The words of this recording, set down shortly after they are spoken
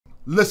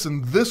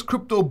Listen, this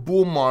crypto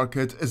bull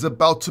market is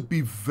about to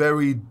be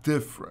very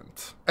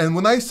different. And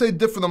when I say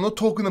different, I'm not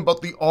talking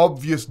about the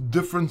obvious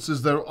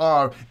differences there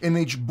are in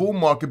each bull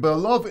market, but a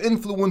lot of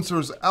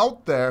influencers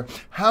out there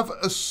have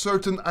a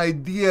certain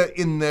idea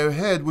in their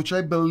head, which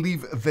I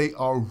believe they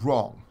are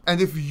wrong. And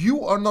if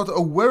you are not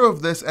aware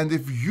of this, and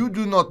if you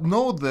do not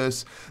know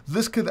this,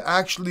 this could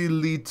actually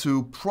lead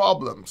to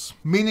problems.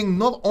 Meaning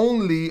not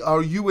only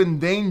are you in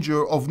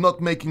danger of not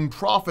making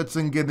profits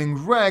and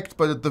getting wrecked,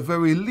 but at the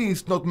very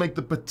least not make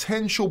the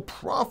potential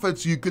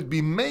profits you could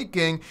be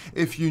making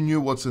if you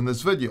knew what's in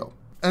this video.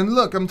 And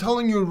look, I'm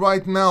telling you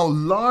right now,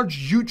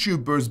 large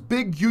YouTubers,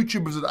 big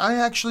YouTubers that I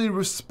actually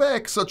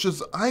respect, such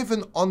as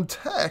Ivan on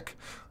Tech,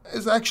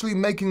 is actually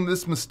making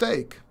this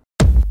mistake.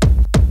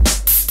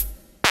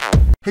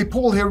 Hey,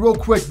 Paul here real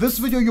quick. This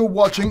video you're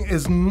watching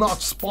is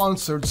not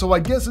sponsored, so I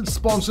guess it's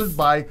sponsored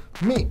by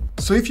me.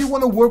 So if you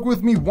want to work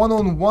with me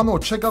one-on-one or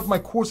check out my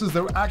courses,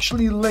 they're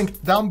actually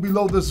linked down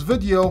below this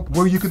video,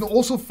 where you can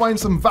also find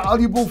some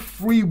valuable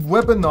free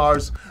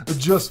webinars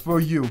just for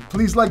you.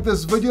 Please like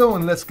this video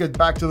and let's get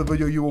back to the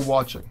video you were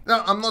watching.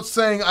 Now, I'm not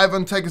saying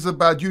Ivan Tech is a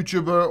bad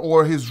YouTuber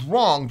or he's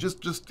wrong.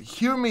 Just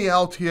hear me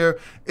out here.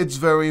 It's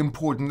very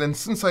important. And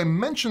since I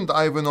mentioned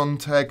Ivan on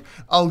Tech,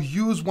 I'll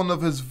use one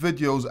of his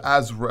videos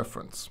as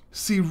reference.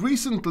 See,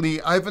 recently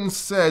Ivan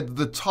said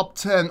the top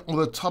 10 or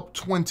the top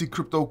 20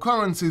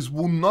 cryptocurrencies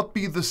will not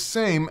be the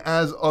same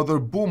as other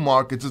bull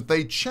markets, as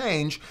they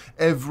change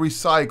every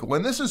cycle.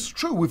 And this is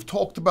true. We've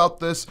talked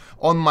about this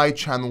on my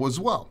channel as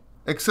well.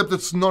 Except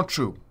it's not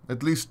true,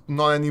 at least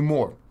not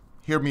anymore.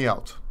 Hear me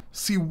out.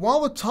 See,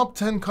 while the top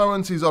 10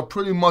 currencies are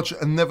pretty much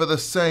never the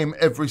same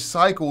every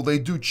cycle, they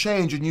do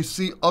change, and you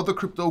see other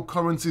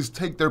cryptocurrencies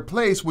take their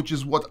place, which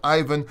is what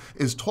Ivan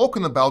is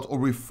talking about or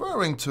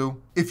referring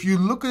to. If you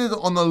look at it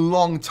on a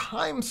long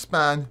time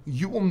span,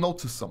 you will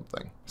notice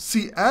something.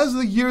 See, as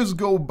the years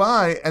go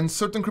by and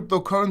certain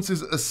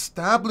cryptocurrencies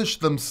establish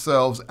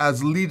themselves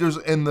as leaders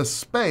in the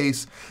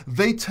space,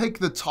 they take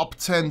the top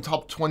 10,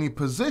 top 20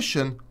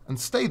 position and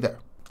stay there.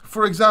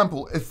 For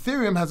example,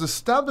 Ethereum has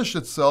established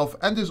itself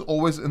and is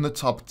always in the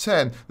top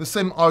 10. The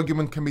same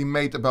argument can be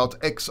made about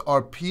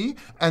XRP,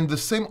 and the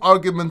same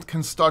argument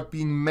can start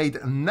being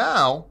made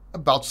now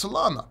about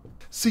Solana.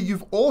 See,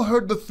 you've all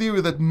heard the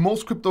theory that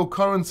most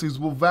cryptocurrencies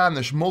will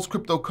vanish. Most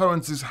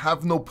cryptocurrencies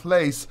have no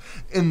place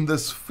in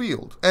this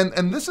field.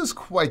 And this is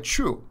quite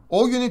true.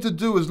 All you need to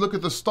do is look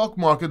at the stock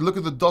market, look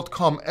at the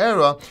dot-com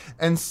era,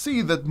 and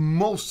see that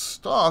most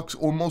stocks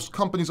or most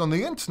companies on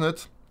the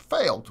internet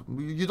failed.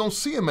 You don't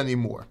see them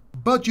anymore.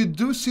 But you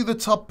do see the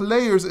top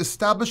players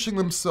establishing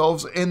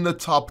themselves in the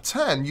top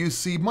 10. You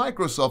see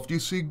Microsoft, you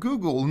see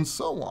Google, and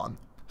so on.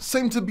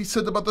 Same to be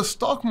said about the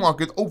stock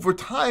market. Over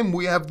time,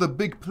 we have the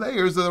big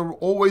players that are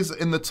always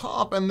in the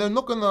top, and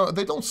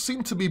they don't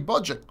seem to be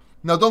budging.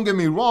 Now, don't get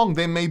me wrong,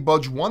 they may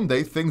budge one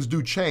day, things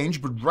do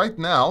change, but right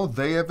now,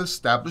 they have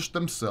established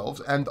themselves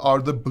and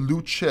are the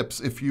blue chips,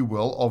 if you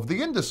will, of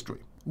the industry.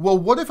 Well,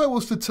 what if I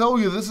was to tell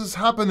you this is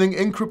happening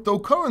in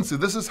cryptocurrency?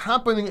 This is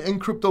happening in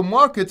crypto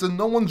markets and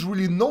no one's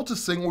really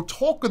noticing or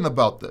talking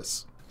about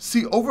this.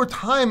 See, over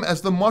time,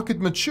 as the market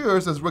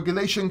matures, as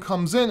regulation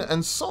comes in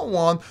and so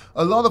on,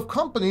 a lot of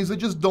companies, they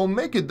just don't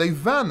make it, they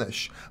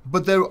vanish.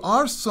 But there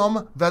are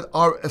some that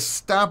are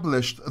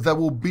established that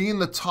will be in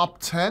the top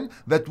 10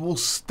 that will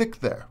stick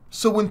there.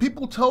 So when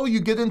people tell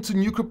you get into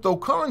new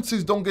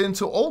cryptocurrencies, don't get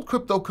into old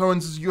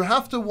cryptocurrencies, you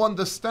have to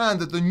understand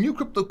that the new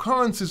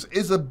cryptocurrencies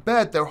is a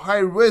bet, they're high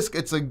risk,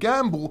 it's a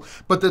gamble,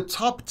 but the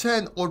top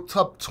 10 or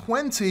top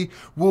 20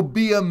 will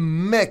be a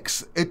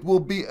mix. It will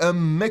be a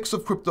mix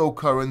of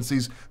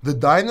cryptocurrencies, the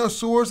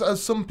dinosaurs,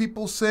 as some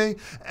people say,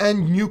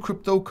 and new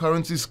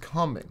cryptocurrencies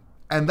coming.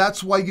 And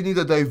that's why you need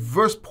a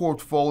diverse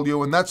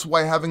portfolio, and that's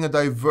why having a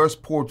diverse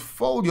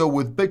portfolio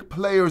with big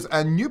players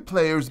and new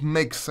players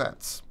makes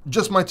sense.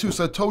 Just my 2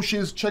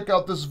 satoshis. Check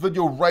out this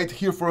video right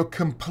here for a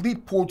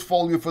complete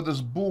portfolio for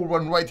this bull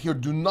run right here.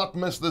 Do not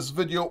miss this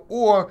video,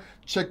 or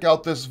check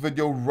out this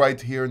video right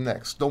here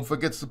next. Don't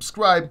forget to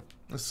subscribe.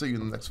 I'll see you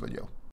in the next video.